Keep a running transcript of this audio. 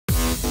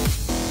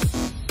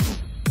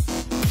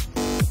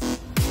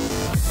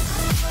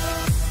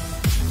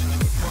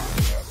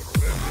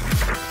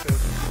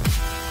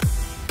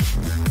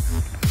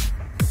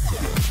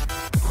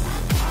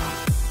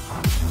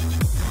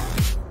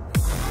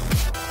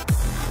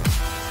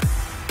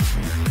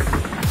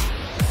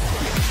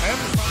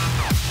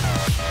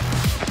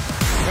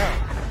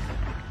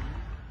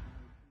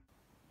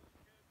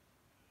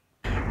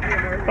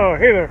Oh,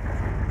 hey there.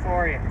 How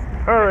are you?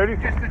 Alrighty.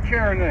 Just a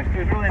chair and this.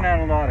 There's really not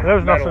a lot of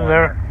There's metal nothing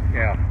there.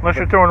 Yeah. Unless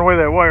you're throwing away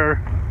that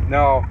wire.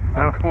 No,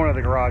 I'm No? going to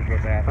the garage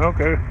with that.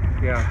 Okay.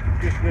 Yeah,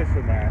 just this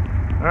and that.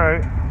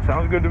 Alright.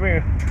 Sounds good to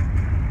me.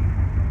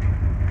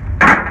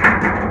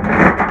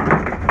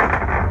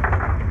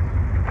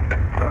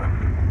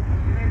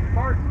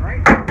 Pardon,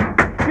 right?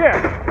 Yeah.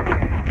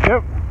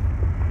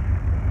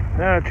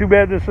 Yep. Too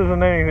bad this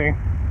isn't anything.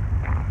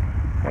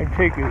 I'd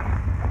take it.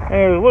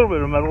 There's a little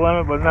bit of metal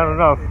on it, but not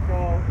enough. It's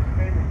all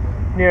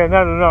famous. Yeah,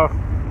 not enough.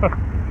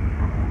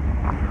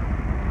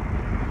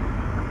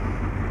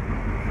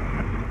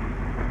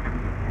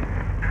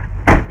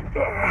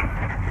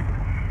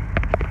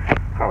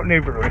 How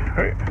neighborly,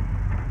 right?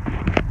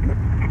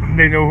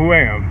 They know who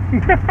I am.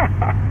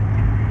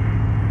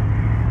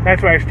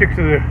 That's why I stick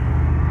to the hood.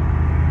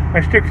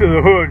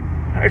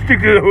 I stick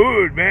to the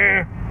hood,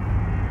 man.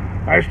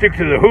 I stick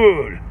to the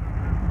hood.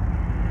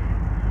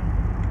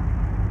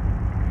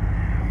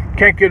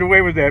 Can't get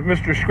away with that,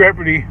 Mr.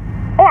 Scrappity.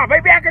 Oh, I'll be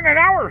back in an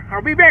hour.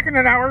 I'll be back in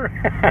an hour.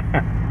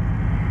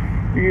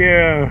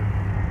 Yeah.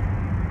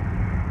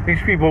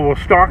 These people will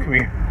stalk me.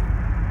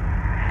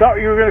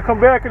 Thought you were going to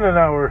come back in an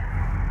hour.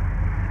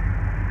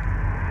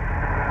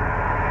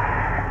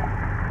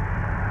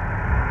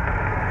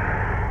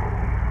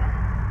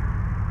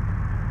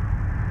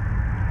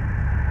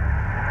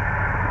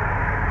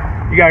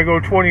 You gotta go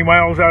 20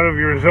 miles out of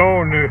your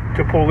zone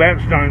to pull that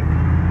stunt.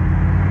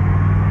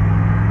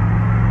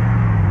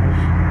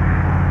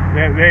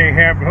 That ain't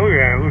happening. Look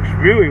at that. It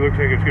really looks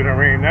like it's gonna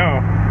rain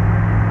now.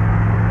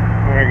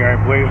 That guy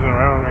blazing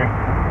around me.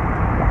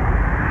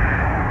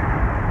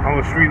 All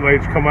the street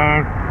lights come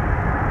on.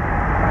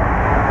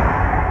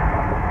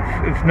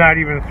 It's not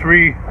even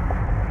 3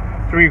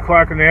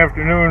 o'clock in the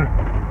afternoon.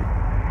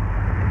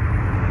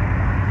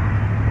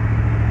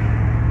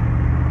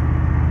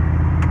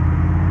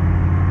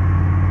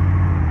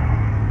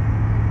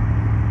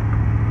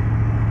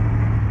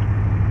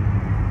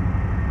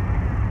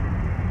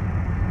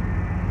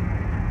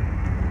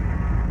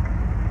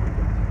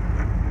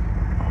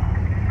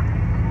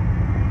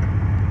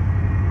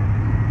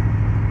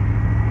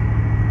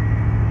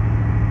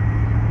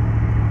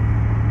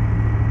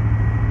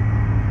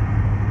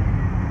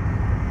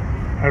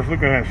 I was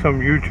looking at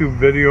some YouTube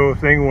video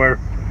thing where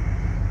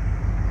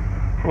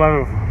a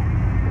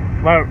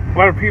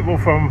lot of people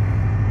from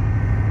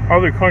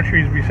other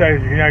countries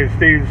besides the United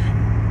States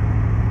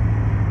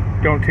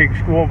don't take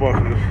school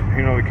buses,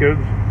 you know, the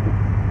kids.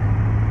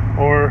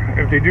 Or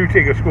if they do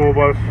take a school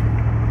bus,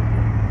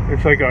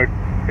 it's like a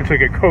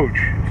coach.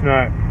 It's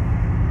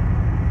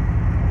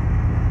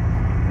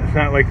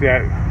not like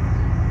that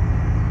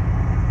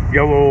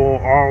yellow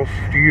all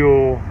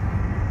steel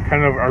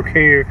kind of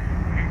archaic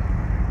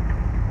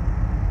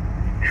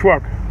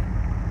truck,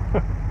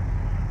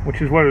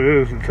 which is what it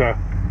is. It's a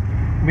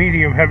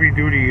medium heavy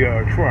duty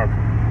truck.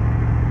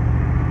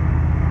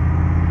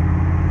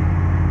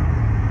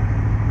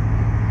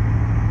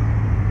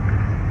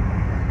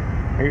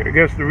 I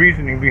guess the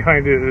reasoning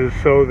behind it is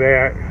so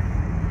that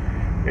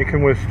it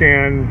can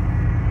withstand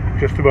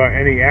just about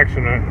any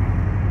accident.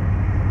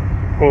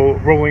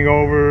 Rolling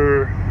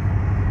over,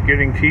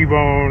 getting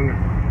T-boned,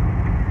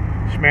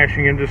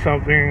 smashing into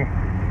something.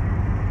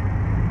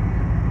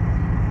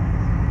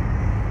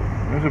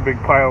 There's a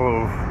big pile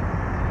of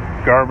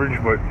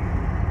garbage, but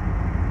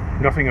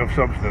nothing of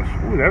substance.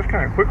 Ooh, that's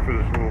kind of quick for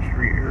this little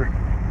street here,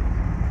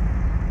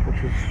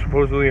 which is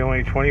supposedly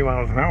only 20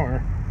 miles an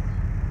hour.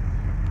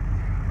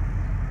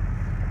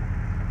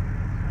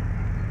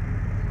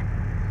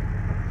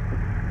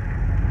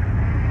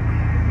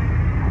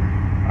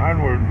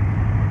 Onward.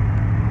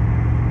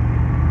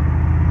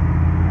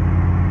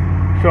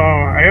 So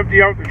I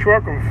empty out the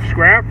truck of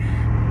scraps,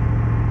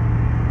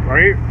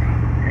 right?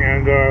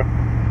 And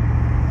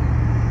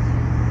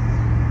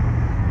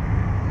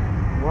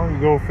well, you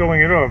go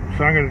filling it up.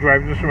 So I'm going to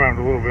drive this around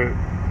a little bit,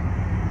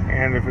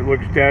 and if it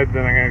looks dead,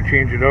 then I'm going to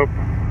change it up.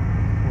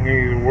 I'm going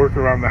to either work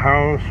around the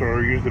house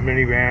or use the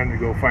minivan to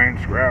go find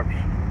scraps.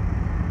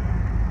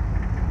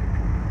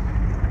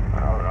 I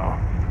don't know.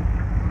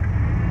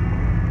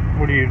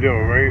 What do you do,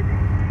 right?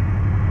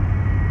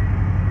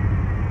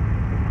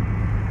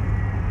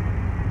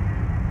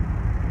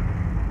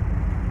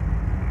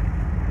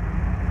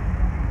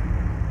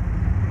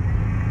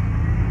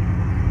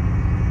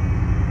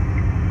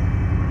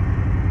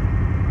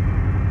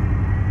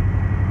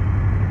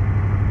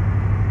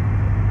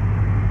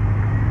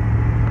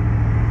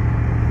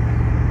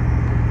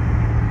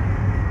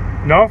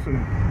 Nothing.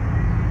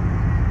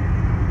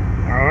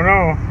 I don't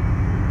know.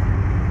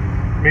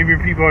 Maybe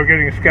people are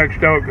getting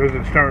sketched out because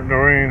it's starting to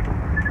rain.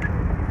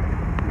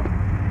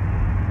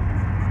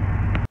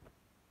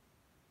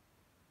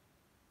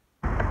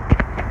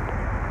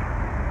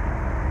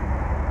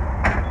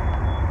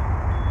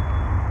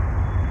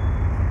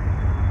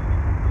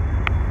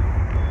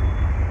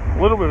 A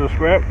little bit of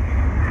scrap.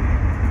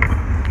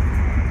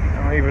 I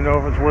don't even know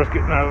if it's worth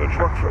getting out of the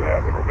truck for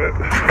that little bit.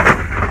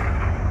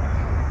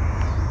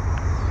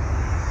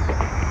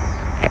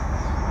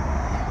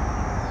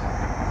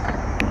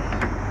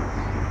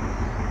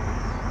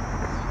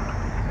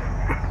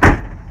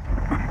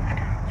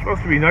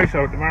 supposed to be nice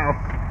out tomorrow.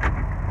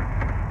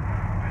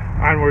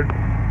 Onward.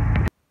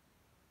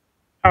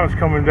 Now it's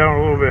coming down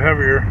a little bit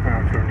heavier.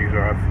 I'll turn these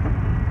off.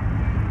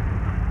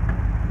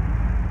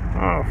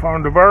 Oh, I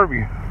found a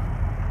Barbie.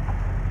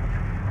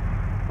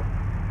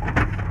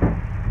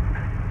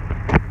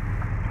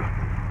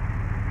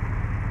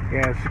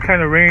 Yeah, it's the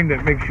kind of rain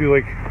that makes you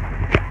like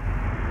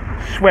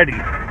sweaty.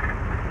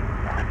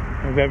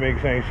 If that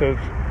makes any sense.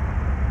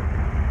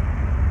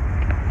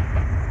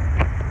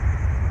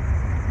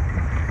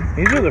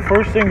 These are the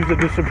first things that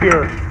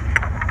disappear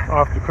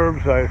off the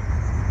curbside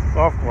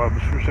golf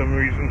clubs for some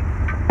reason.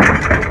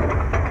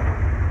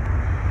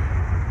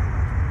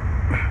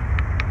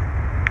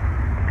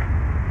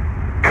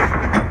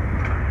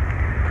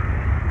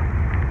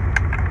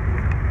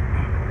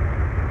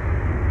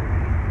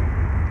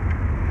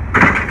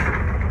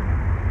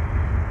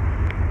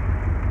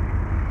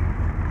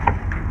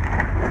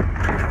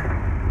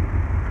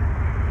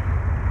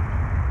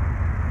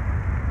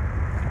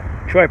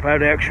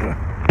 Tripod action.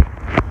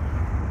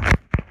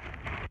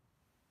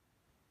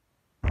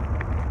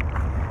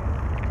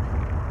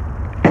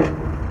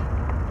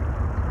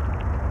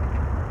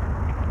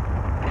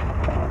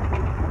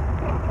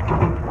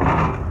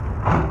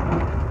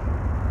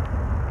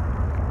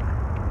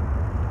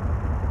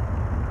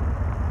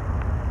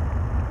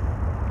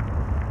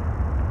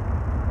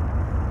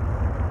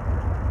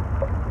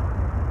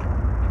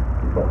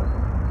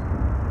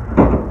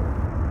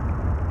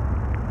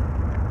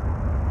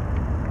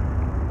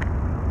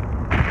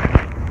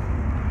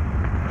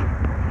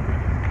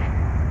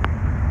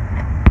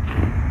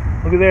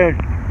 Look at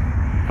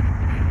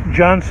that,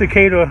 John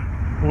Cicada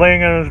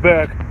laying on his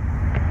back.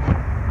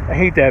 I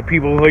hate that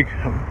people like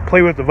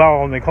play with the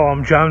vowel and they call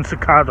him John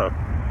Cicada.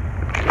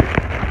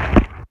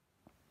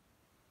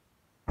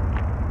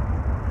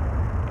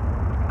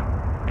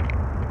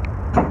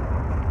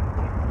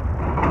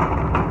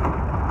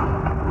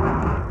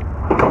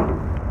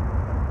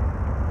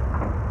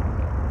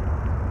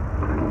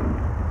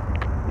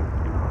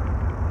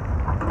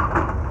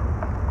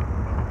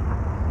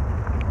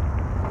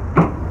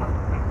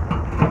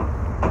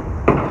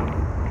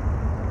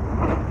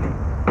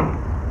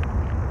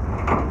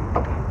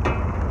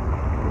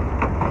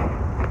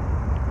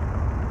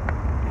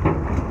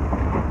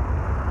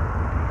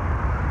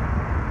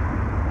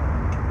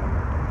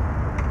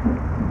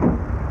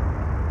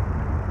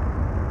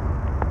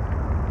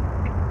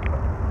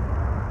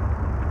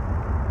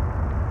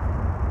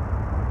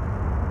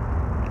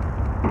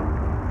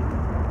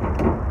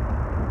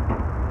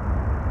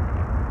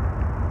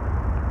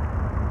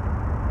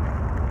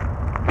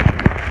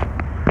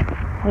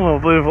 A little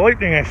bit of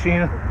lightning I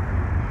seen.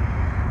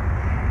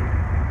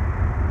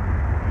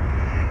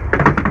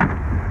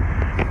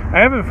 I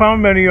haven't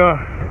found many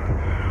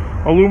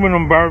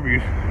aluminum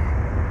Barbies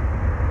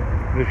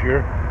this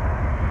year.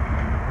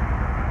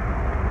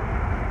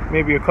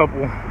 Maybe a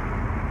couple.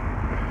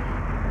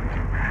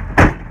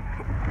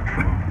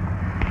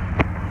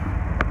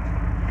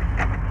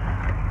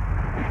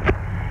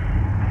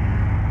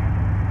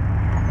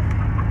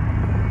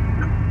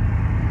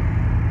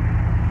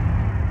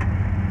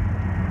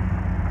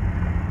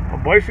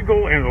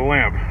 Bicycle and a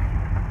lamp.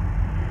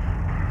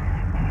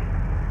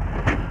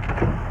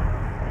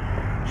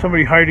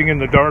 Somebody hiding in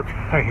the dark.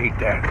 I hate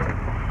that.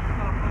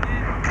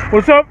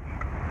 What's up?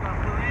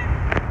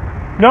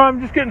 No,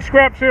 I'm just getting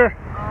scraps here.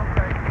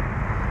 Okay.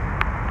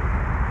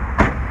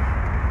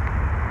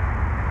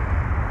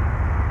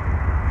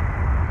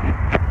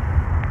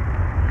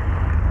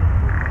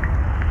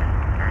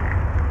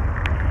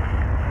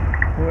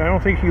 Well, I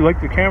don't think he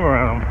liked the camera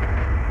on him.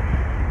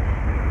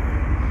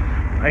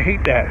 I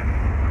hate that.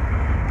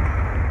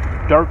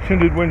 Dark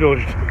tinted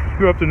windows,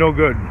 you're up to no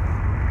good.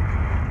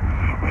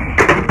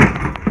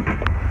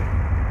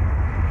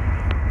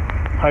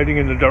 Hiding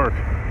in the dark.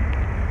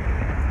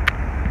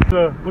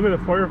 Look at the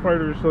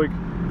firefighters, like,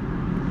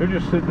 they're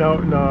just sitting out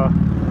in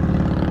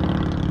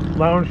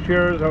lounge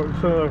chairs out in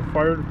front of the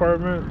fire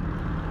department,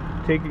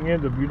 taking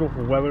in the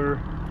beautiful weather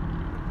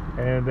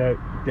and that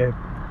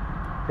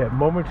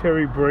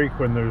momentary break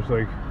when there's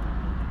like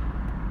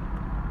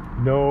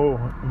no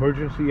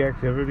emergency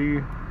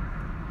activity.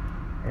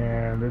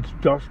 And it's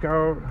dusk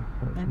out,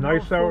 it's and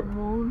nice out.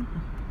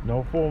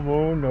 No full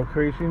moon, no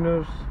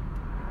craziness.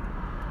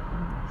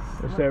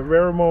 It's that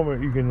rare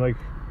moment you can like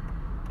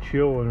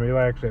chill and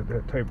relax at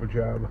that type of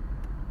job.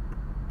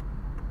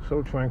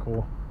 So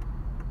tranquil.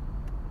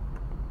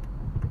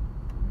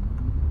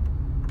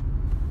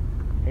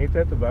 Ain't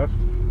that the best?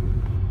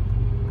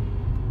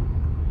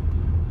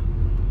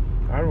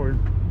 Onward.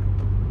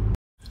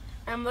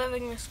 I'm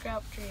living the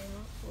scrap dream.